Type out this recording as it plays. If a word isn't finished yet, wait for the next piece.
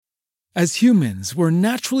As humans, we're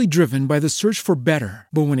naturally driven by the search for better.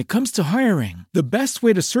 But when it comes to hiring, the best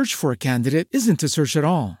way to search for a candidate isn't to search at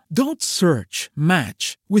all. Don't search,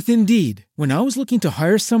 match with Indeed. When I was looking to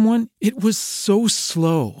hire someone, it was so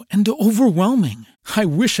slow and overwhelming. I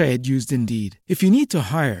wish I had used Indeed. If you need to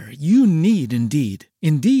hire, you need Indeed.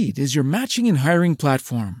 Indeed is your matching and hiring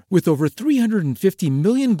platform with over 350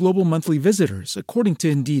 million global monthly visitors, according to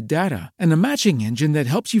Indeed data, and a matching engine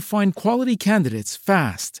that helps you find quality candidates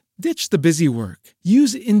fast. Ditch the busy work.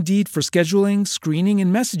 Use Indeed for scheduling, screening,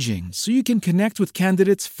 and messaging so you can connect with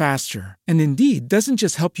candidates faster. And Indeed doesn't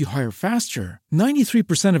just help you hire faster.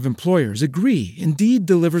 93% of employers agree Indeed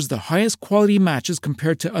delivers the highest quality matches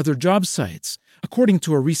compared to other job sites, according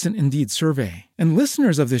to a recent Indeed survey. And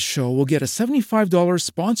listeners of this show will get a $75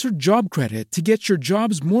 sponsored job credit to get your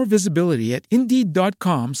jobs more visibility at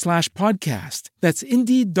Indeed.com/podcast. That's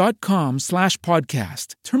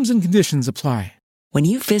Indeed.com/podcast. Terms and conditions apply. When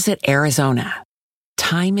you visit Arizona,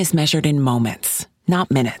 time is measured in moments, not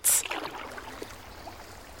minutes.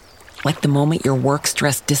 Like the moment your work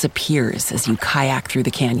stress disappears as you kayak through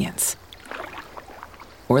the canyons.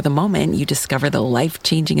 Or the moment you discover the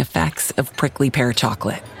life-changing effects of prickly pear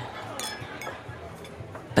chocolate.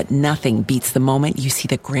 But nothing beats the moment you see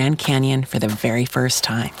the Grand Canyon for the very first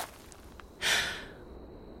time.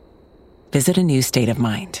 Visit a new state of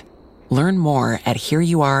mind. Learn more at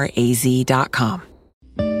hereyouareaz.com.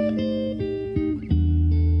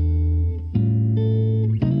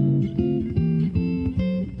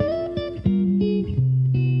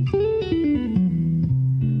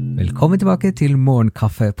 Velkommen tilbake til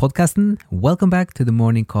Morgenkaffe-podcasten. Welcome back to the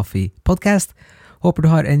Morning Coffee Podcast. Håper du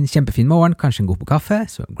har en kjempefin morgen, kanskje en god på kaffe,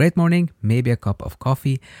 so great morning, maybe a cup of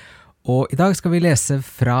coffee. Og i dag skal vi lese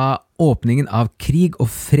fra åpningen av Krig og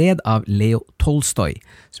fred av Leo Tolstoy.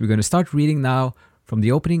 So we're going to start reading now from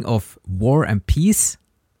the opening of War and Peace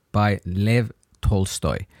by Lev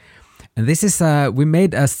Tolstoy. And this is, we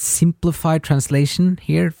made a simplified translation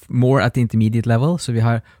here, more at the intermediate level, så vi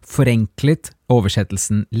har forenklet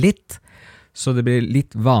oversettelsen litt, så det blir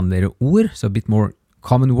litt vanligere ord, so a bit more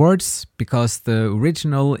common words, because the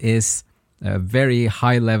original is a very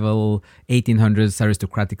high-level 1800s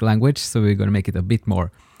aristocratic language, so we're going to make it a bit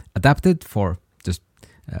more adapted for just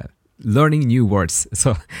learning new words,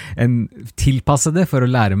 so, en tilpasse det for å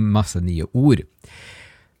lære masse nye ord.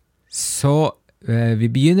 Så vi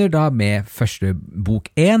begynner da med første bok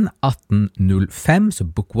 1, 1805, så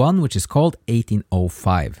book 1, which is called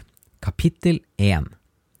 1805. Kapittel 1,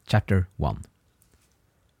 chapter 1.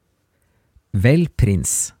 Vel,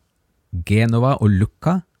 prins, Genova og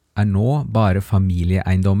Lucca nå bare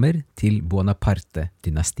familieeiendommer til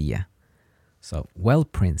Buonaparte-dynastiet. So, well,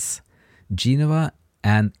 prince, Genova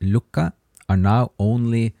and Lucca are now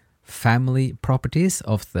only family properties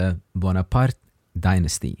of the Bonaparte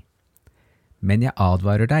dynasty. Men jeg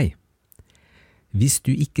advarer deg. Hvis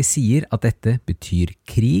du ikke sier at dette betyr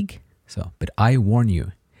krig, so, but I warn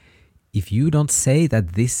you, if you don't say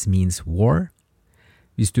that this means war,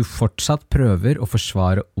 hvis du fortsatt prøver å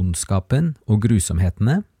forsvare ondskapen og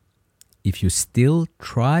grusomhetene, if you still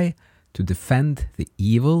try to defend the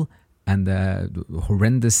evil and the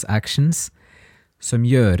horrendous actions som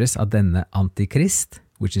gjøres av denne antikrist,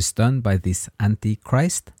 which is done by this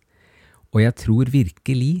antichrist, og jeg tror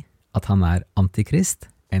virkelig at han antikrist,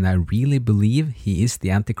 and I really believe he is the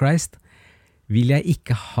antichrist, vil jeg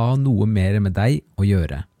ikke ha noe mer med deg å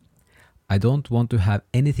gjøre. I don't want to have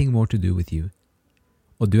anything more to do with you.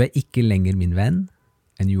 Og du ikke lenger min venn,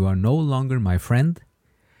 and you are no longer my friend,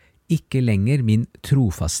 ikke lenger min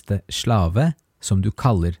trofaste slave, som du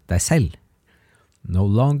kaller deg selv. No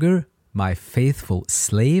longer my faithful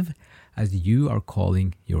slave, as you are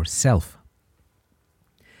calling yourself.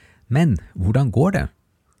 Men hvordan går det?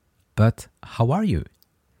 But how are you?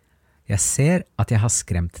 Jeg ser at jeg har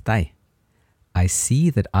skremt deg. I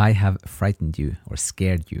see that I have frightened you or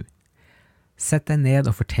scared you. Sett deg ned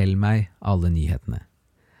og fortell meg alle nyhetene.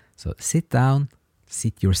 So sit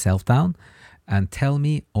yourself down and tell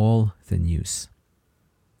me all the news.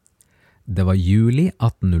 Det var juli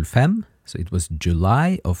 1805, so it was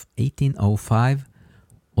July of 1805,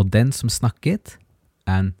 og den som snakket,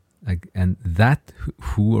 and that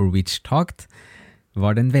who or which talked,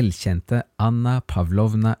 var den velkjente Anna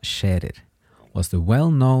Pavlovna Scherer, was the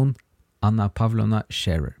well-known Anna Pavlovna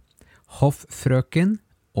Scherer, hoffrøken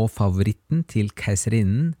og favoritten til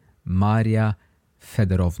keiserinnen Maria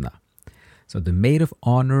Fedorovna. So the maid of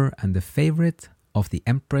honor and the favorite of the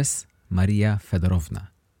Empress Maria Fedorovna.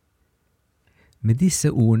 Med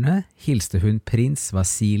disse ordene hilste hun prins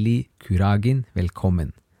Vasili Kuragin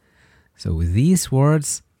velkommen. So with these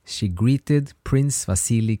words, she greeted Prince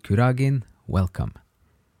Vasili Kuragin welcome.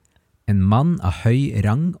 en mann av høy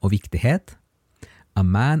rang og viktighet, a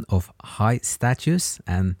man of high status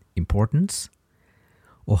and importance,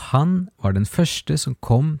 og han var den første som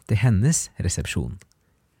kom til hennes resepsjon.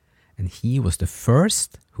 And he was the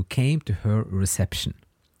first who came to her reception.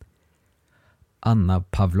 Anna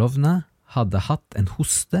Pavlovna hadde hatt en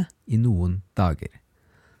hoste I noen dager.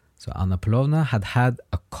 So Anna Pavlovna had had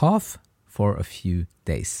a cough for a few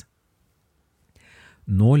days.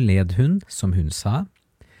 Nå led hun, som hun sa.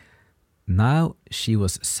 Now she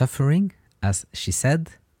was suffering, as she said,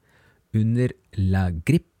 under la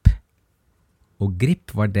grippe. Og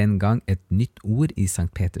gripp var den gang et nytt ord I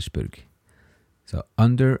St. Petersburg. So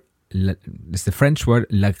under, it's the French word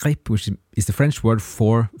la grippe, which is the French word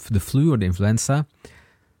for the flu or the influenza.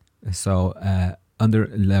 So under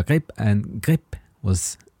la grippe, and grippe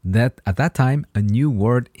was that at that time a new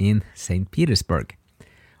word in St. Petersburg.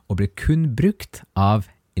 Og ble kun brukt av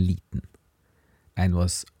eliten. And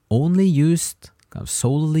was only used,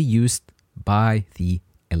 solely used by the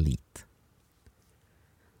elite.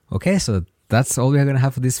 Okay, so that's all we are going to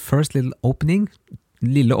have for this first little opening.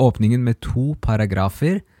 Lille åpningen med 2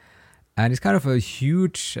 paragrafer. And it's kind of a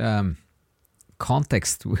huge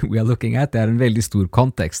context we are looking at. Det en veldig stor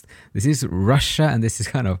context. This is Russia, and this is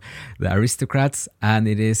kind of the aristocrats, and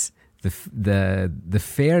it is the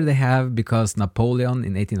fear they have because Napoleon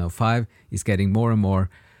in 1805 is getting more and more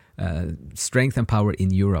strength and power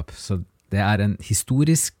in Europe. Så det en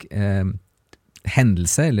historisk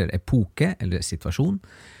hendelse, eller epoke, eller situasjon,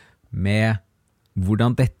 med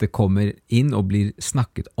hvordan dette kommer inn og blir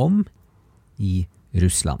snakket om I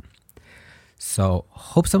Russland. So,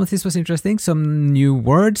 hope some of this was interesting, some new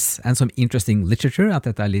words and some interesting literature, at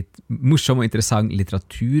dette litt morsom og interessant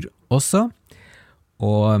litteratur også.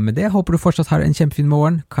 Og med det håper du fortsatt har en kjempefin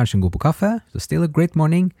morgen, kanskje en god på kaffe, so still a great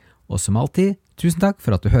morning, og som alltid, tusen takk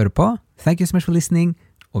for at du hører på, thank you so much for listening,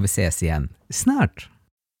 og vi ses igjen snart.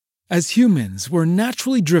 As humans, we're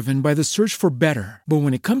naturally driven by the search for better. But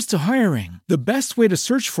when it comes to hiring, the best way to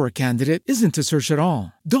search for a candidate isn't to search at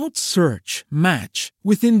all. Don't search, match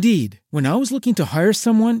with Indeed. When I was looking to hire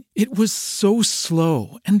someone, it was so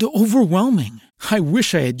slow and overwhelming. I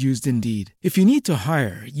wish I had used Indeed. If you need to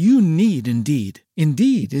hire, you need Indeed.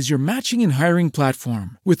 Indeed is your matching and hiring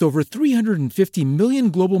platform with over 350 million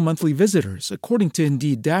global monthly visitors, according to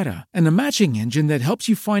Indeed data, and a matching engine that helps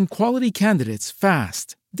you find quality candidates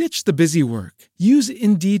fast. Ditch the busy work. Use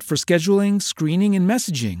Indeed for scheduling, screening, and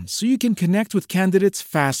messaging so you can connect with candidates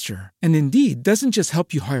faster. And Indeed doesn't just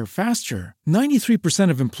help you hire faster. 93%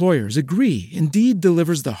 of employers agree Indeed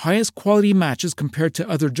delivers the highest quality matches compared to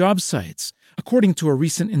other job sites, according to a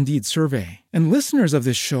recent Indeed survey. And listeners of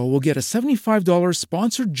this show will get a $75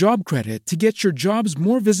 sponsored job credit to get your jobs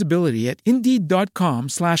more visibility at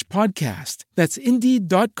Indeed.com/podcast. That's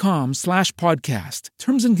Indeed.com/podcast.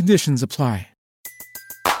 Terms and conditions apply.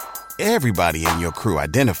 Everybody in your crew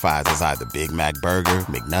identifies as either Big Mac Burger,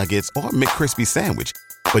 McNuggets, or McCrispy Sandwich.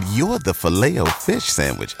 But you're the Filet-O-Fish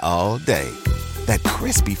Sandwich all day. That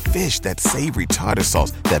crispy fish, that savory tartar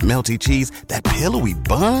sauce, that melty cheese, that pillowy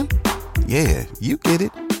bun. Yeah, you get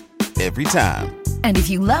it. Every time. And if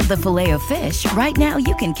you love the Filet-O-Fish, right now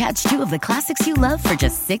you can catch 2 of the classics you love for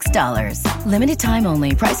just $6. Limited time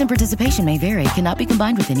only. Price and participation may vary. Cannot be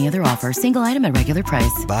combined with any other offer. Single item at regular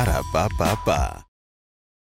price. Ba-da-ba-ba-ba.